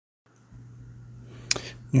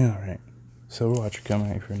Yeah, alright. So Watcher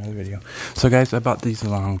coming at for another video. So guys, I bought these a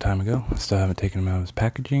long time ago. I still haven't taken them out of this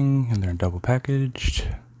packaging, and they're double packaged.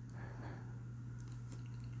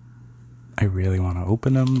 I really want to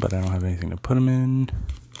open them, but I don't have anything to put them in.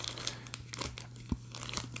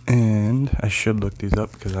 And I should look these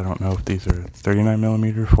up because I don't know if these are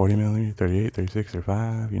 39mm, 40mm, 38, 36, or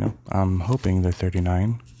 5, you know. I'm hoping they're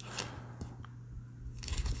 39.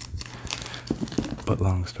 But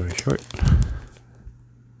long story short,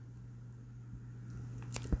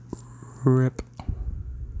 rip.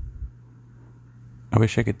 I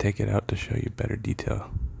wish I could take it out to show you better detail.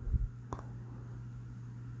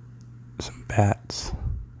 Some bats.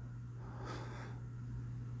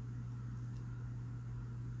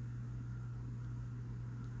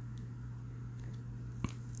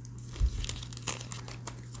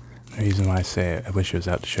 The reason why I say I wish it was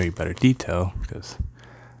out to show you better detail, because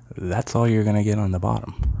that's all you're going to get on the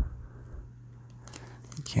bottom.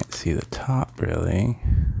 You can't see the top really.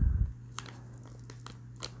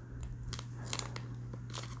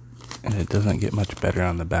 And it doesn't get much better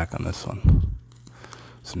on the back on this one.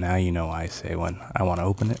 So now you know why I say when I want to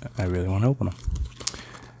open it, I really want to open them.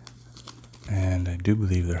 And I do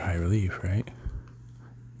believe they're high relief, right?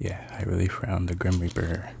 Yeah, high relief around the Grim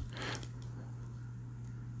Reaper.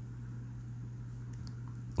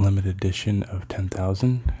 Limited edition of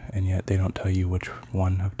 10,000, and yet they don't tell you which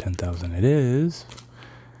one of 10,000 it is.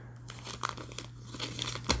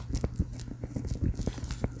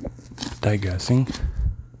 Digressing.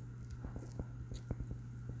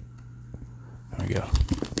 There we go.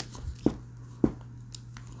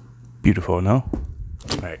 Beautiful, no?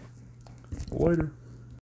 Alright. Later.